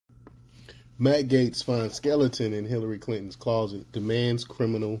Matt Gaetz finds skeleton in Hillary Clinton's closet, demands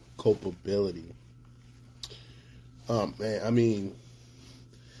criminal culpability. Man, I mean,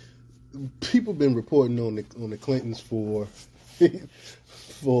 people been reporting on the Clintons for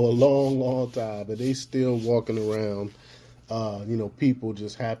for a long, long time, but they still walking around. People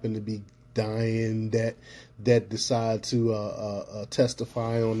just happen to be dying that decide to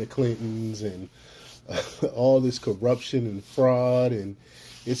testify on the Clintons and all this corruption and fraud, and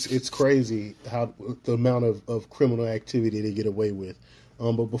it's crazy how the amount of criminal activity they get away with.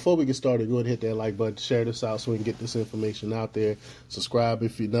 But before we get started, go ahead and hit that like button, share this out so we can get this information out there. Subscribe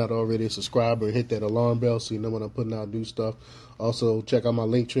if you're not already a subscriber, and hit that alarm bell so you know when I'm putting out new stuff. Also, check out my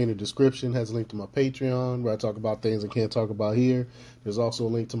link tree in the description. It has a link to my Patreon where I talk about things I can't talk about here. There's also a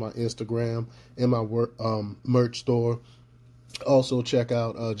link to my Instagram and my merch store. Also, check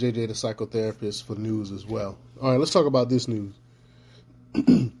out JJ the Psychotherapist for news as well. All right, let's talk about this news.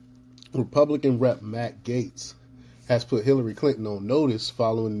 Republican Rep. Matt Gaetz has put Hillary Clinton on notice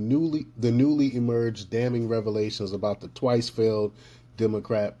following the newly emerged damning revelations about the twice-failed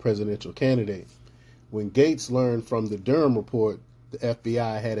Democrat presidential candidate. When Gaetz learned from the Durham report, the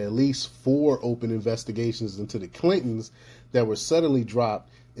FBI had at least 4 open investigations into the Clintons that were suddenly dropped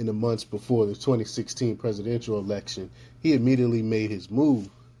in the months before the 2016 presidential election, he immediately made his move.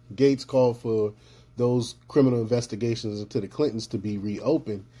 Gaetz called for those criminal investigations into the Clintons to be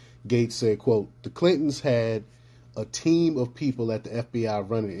reopened. Gaetz said, quote, "The Clintons had a team of people at the FBI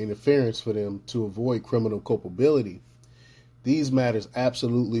running interference for them to avoid criminal culpability. These matters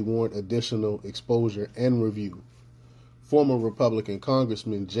absolutely warrant additional exposure and review." Former Republican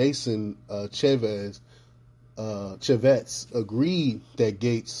Congressman Jason Chaffetz agreed that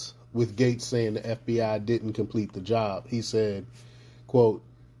Gaetz saying the FBI didn't complete the job. He said, quote,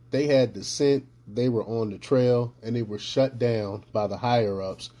 "They had the scent, they were on the trail, and they were shut down by the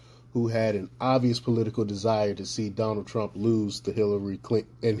higher-ups who had an obvious political desire to see Donald Trump lose to Hillary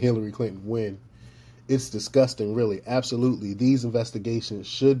Clinton win. It's disgusting, really. Absolutely. These investigations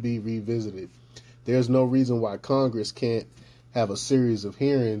should be revisited. There's no reason why Congress can't have a series of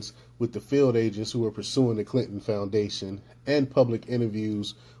hearings with the field agents who are pursuing the Clinton Foundation and public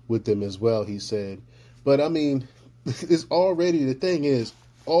interviews with them as well," he said. But I mean, it's already, the thing is,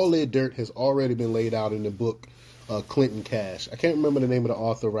 all their dirt has already been laid out in the book, Clinton Cash. I can't remember the name of the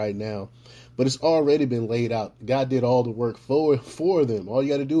author right now, but it's already been laid out. The guy did all the work for them. All you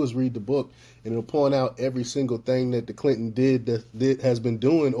got to do is read the book, and it'll point out every single thing that the Clinton has been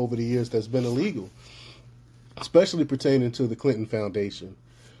doing over the years that's been illegal, especially pertaining to the Clinton Foundation.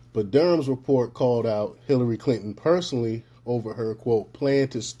 But Durham's report called out Hillary Clinton personally over her, quote, "plan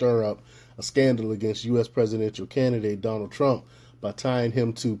to stir up a scandal against U.S. presidential candidate Donald Trump by tying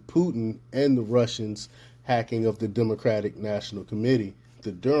him to Putin and the Russians' hacking of the Democratic National Committee."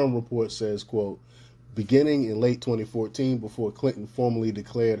 The Durham report says, quote, "Beginning in late 2014, before Clinton formally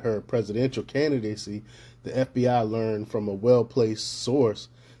declared her presidential candidacy, the FBI learned from a well-placed source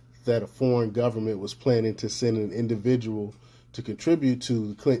that a foreign government was planning to send an individual to contribute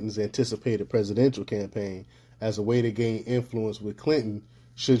to Clinton's anticipated presidential campaign as a way to gain influence with Clinton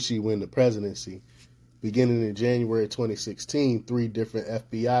should she win the presidency. Beginning in January 2016, 3 different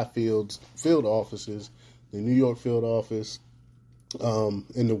FBI field offices, the New York field office,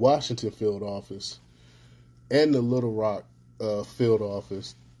 and the Washington field office, and the Little Rock field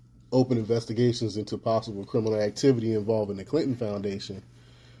office, opened investigations into possible criminal activity involving the Clinton Foundation.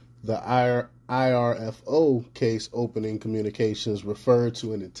 The IRFO case opening communications referred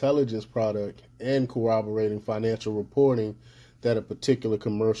to an intelligence product and corroborating financial reporting that a particular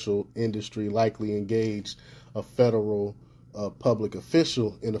commercial industry likely engaged a federal public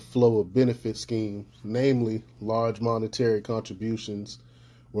official in a flow of benefit schemes, namely large monetary contributions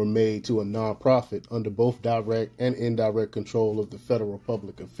were made to a nonprofit under both direct and indirect control of the federal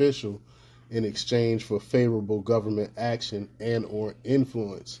public official in exchange for favorable government action and or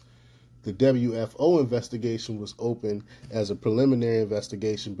influence. The WFO investigation was opened as a preliminary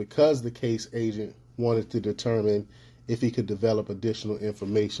investigation because the case agent wanted to determine if he could develop additional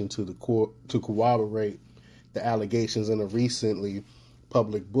information to corroborate the allegations in a recently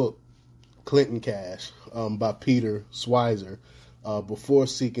public book, Clinton Cash, by Peter Schweizer, before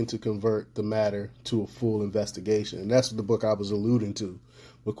seeking to convert the matter to a full investigation. And that's the book I was alluding to.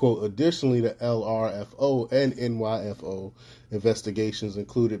 But, quote, additionally, the LRFO and NYFO investigations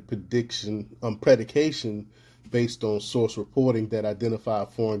included predication based on source reporting that identified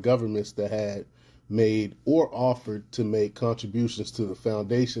foreign governments that had made or offered to make contributions to the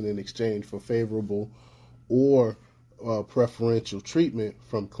foundation in exchange for favorable or preferential treatment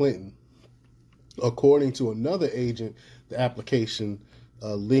from Clinton. According to another agent, the application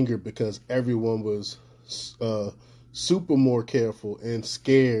lingered because everyone was super more careful and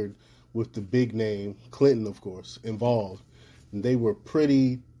scared with the big name Clinton, of course, involved. And they were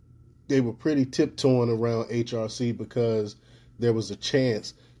pretty tiptoeing around HRC because there was a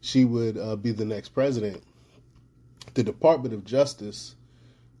chance she would be the next president. The Department of Justice,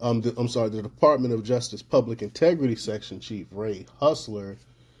 the Department of Justice Public Integrity Section Chief Ray Hulser,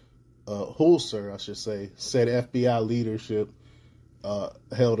 said FBI leadership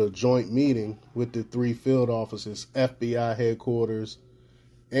held a joint meeting with the 3 field offices, FBI headquarters,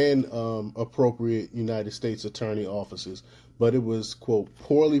 and appropriate United States attorney offices. But it was, quote,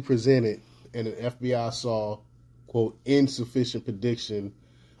 poorly presented, and the FBI saw, quote, insufficient prediction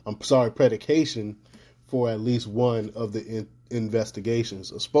predication for at least one of the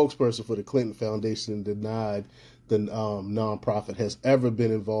investigations. A spokesperson for the Clinton Foundation denied the nonprofit has ever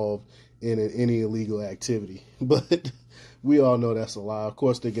been involved in any illegal activity. But we all know that's a lie. Of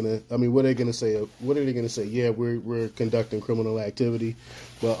course, what are they gonna say? What are they gonna say? Yeah, we're conducting criminal activity.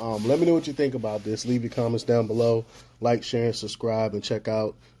 But let me know what you think about this. Leave your comments down below. Like, share, and subscribe, and check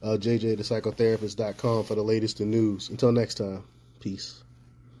out jjthepsychotherapist.com for the latest in news. Until next time, peace.